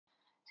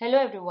Hello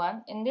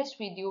everyone, in this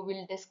video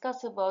we'll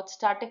discuss about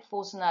static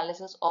force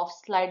analysis of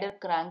slider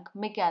crank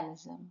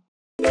mechanism.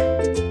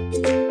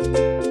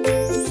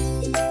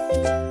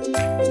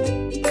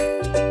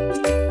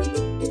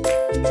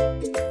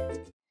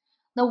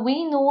 Now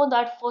we know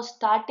that for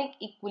static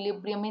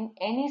equilibrium in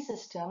any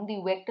system,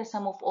 the vector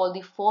sum of all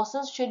the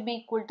forces should be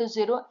equal to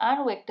 0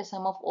 and vector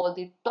sum of all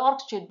the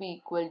torques should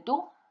be equal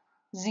to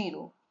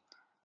 0.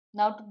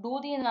 Now to do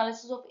the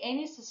analysis of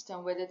any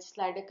system, whether it's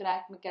slider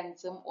crank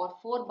mechanism or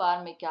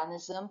 4-bar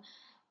mechanism,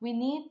 we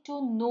need to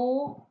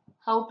know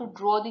how to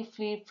draw the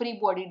free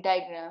body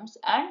diagrams,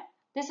 and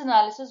this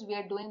analysis we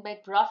are doing by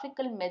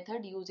graphical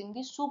method using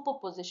the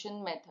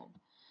superposition method.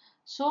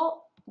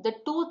 So the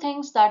two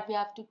things that we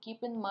have to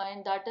keep in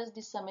mind, that is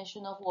the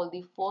summation of all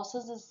the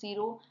forces is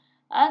 0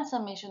 and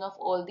summation of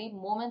all the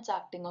moments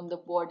acting on the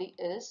body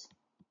is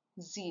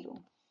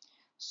 0.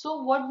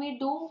 So what we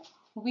do,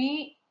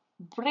 we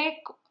break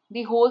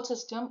the whole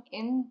system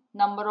in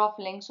number of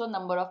links or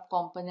number of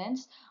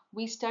components.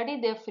 We study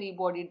their free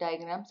body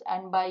diagrams,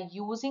 and by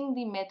using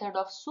the method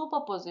of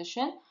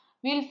superposition,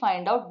 we'll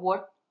find out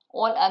what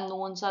all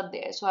unknowns are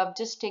there. So I've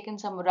just taken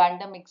some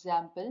random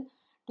example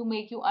to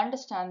make you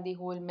understand the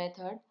whole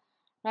method,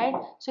 right?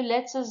 So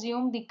let's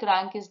assume the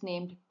crank is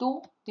named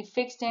 2, the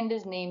fixed end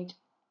is named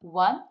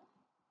 1,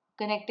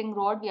 connecting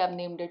rod we have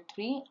named it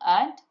 3,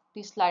 and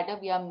the slider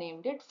we have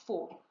named it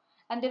 4.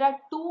 And there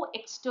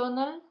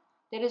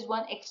is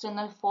one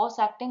external force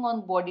acting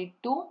on body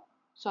 4,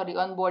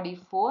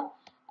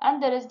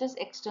 and there is this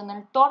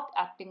external torque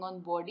acting on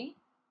body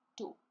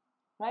 2,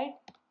 right?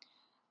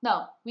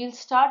 Now we'll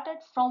start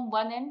it from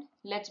one end.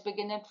 Let's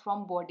begin it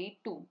from body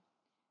 2.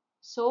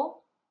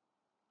 So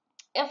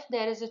if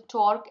there is a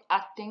torque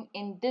acting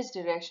in this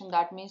direction,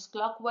 that means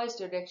clockwise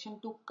direction,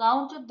 to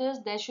counter this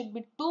there should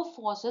be two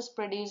forces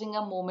producing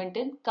a moment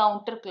in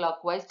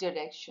counterclockwise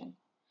direction.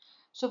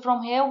 So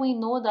from here we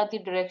know that the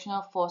direction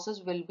of forces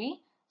will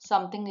be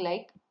something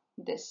like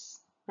this,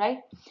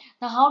 right?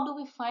 Now how do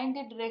we find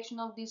the direction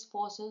of these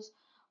forces?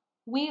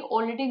 We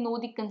already know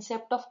the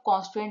concept of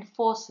constraint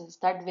forces,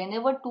 that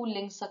whenever two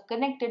links are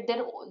connected,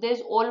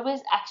 there's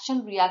always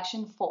action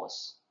reaction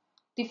force.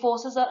 The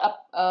forces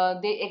are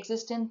they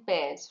exist in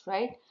pairs,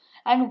 right?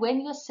 And when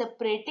you're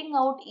separating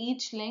out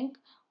each link,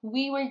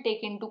 we will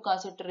take into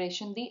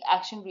consideration the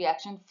action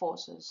reaction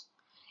forces,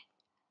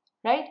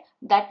 right?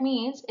 That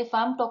means if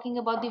I'm talking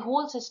about the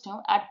whole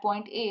system, at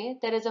point A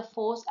there is a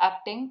force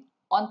acting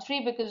on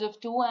 3 because of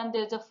 2, and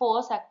there is a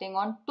force acting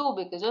on 2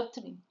 because of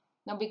 3.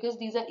 Now because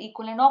these are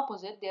equal and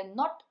opposite, they are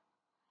not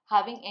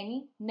having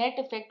any net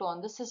effect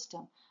on the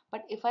system.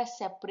 But if I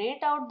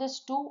separate out this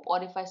 2,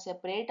 or if I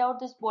separate out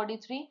this body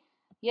 3,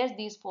 yes,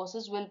 these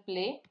forces will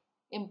play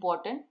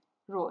important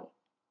role,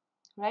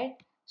 right?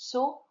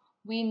 So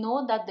we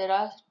know that there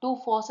are two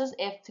forces,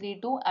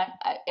 F32 and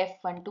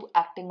F12,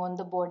 acting on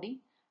the body,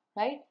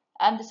 right?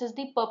 And this is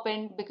the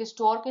perpendicular, because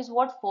torque is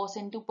what? Force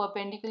into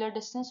perpendicular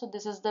distance. So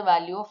this is the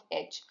value of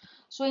H.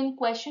 So in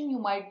question you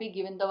might be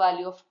given the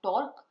value of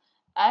torque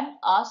and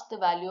asked the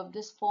value of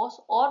this force,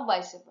 or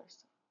vice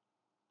versa,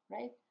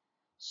 right?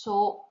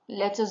 So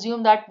let's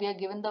assume that we are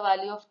given the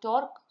value of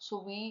torque.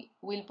 So we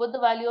will put the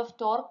value of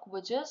torque,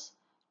 which is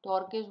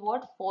torque is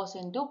what? Force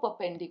into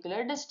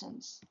perpendicular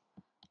distance.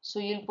 So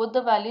you'll put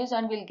the values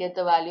and we'll get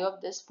the value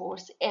of this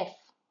force F,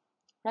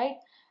 right?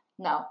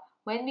 Now,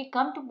 when we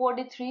come to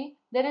body 3,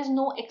 there is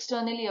no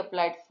externally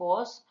applied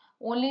force,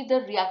 only the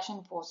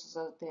reaction forces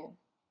are there.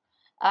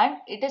 And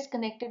it is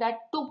connected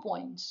at 2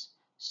 points.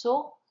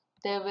 So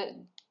there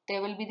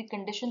will be the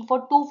condition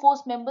for two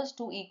force members,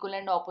 two equal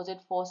and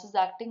opposite forces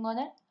acting on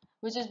it,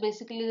 which is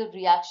basically the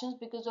reactions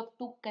because of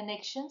two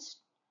connections.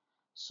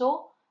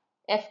 So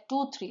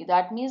F23,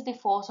 that means the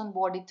force on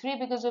body 3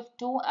 because of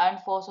 2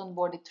 and force on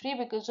body 3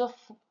 because of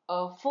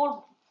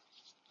 4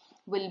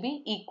 will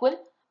be equal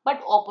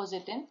but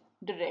opposite in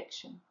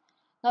direction.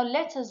 Now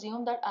let's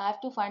assume that I have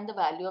to find the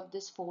value of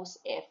this force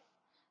F.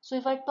 So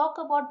if I talk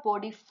about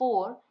body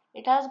 4,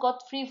 it has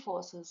got three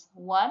forces.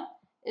 One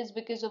is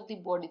because of the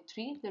body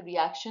 3, the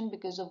reaction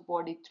because of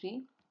body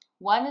 3.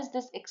 One is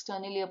this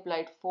externally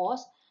applied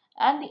force,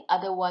 and the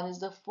other one is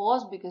the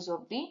force because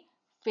of the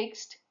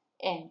fixed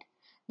end.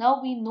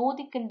 Now we know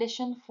the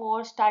condition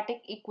for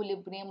static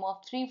equilibrium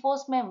of three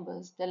force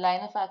members. The line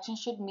of action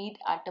should meet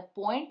at a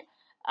point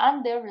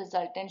and their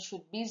resultant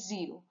should be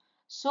 0.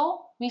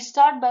 So we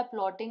start by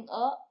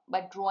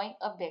drawing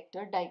a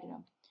vector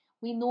diagram.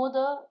 We know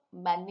the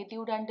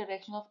magnitude and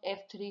direction of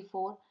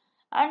F34,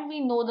 and we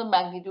know the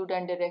magnitude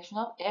and direction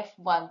of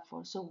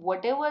F14. So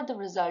whatever the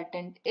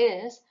resultant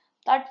is,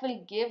 that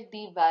will give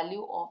the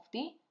value of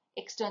the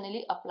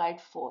externally applied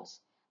force.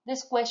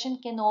 This question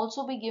can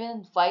also be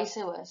given vice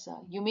versa.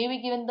 You may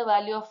be given the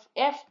value of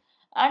F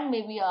and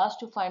may be asked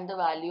to find the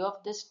value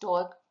of this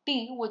torque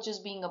T, which is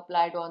being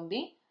applied on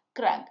the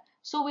crank.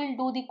 So we'll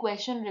do the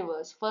question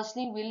reverse.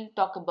 Firstly, we'll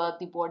talk about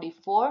the body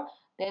 4,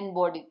 then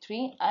body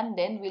 3, and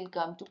then we'll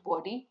come to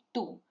body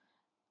 2,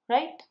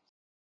 right?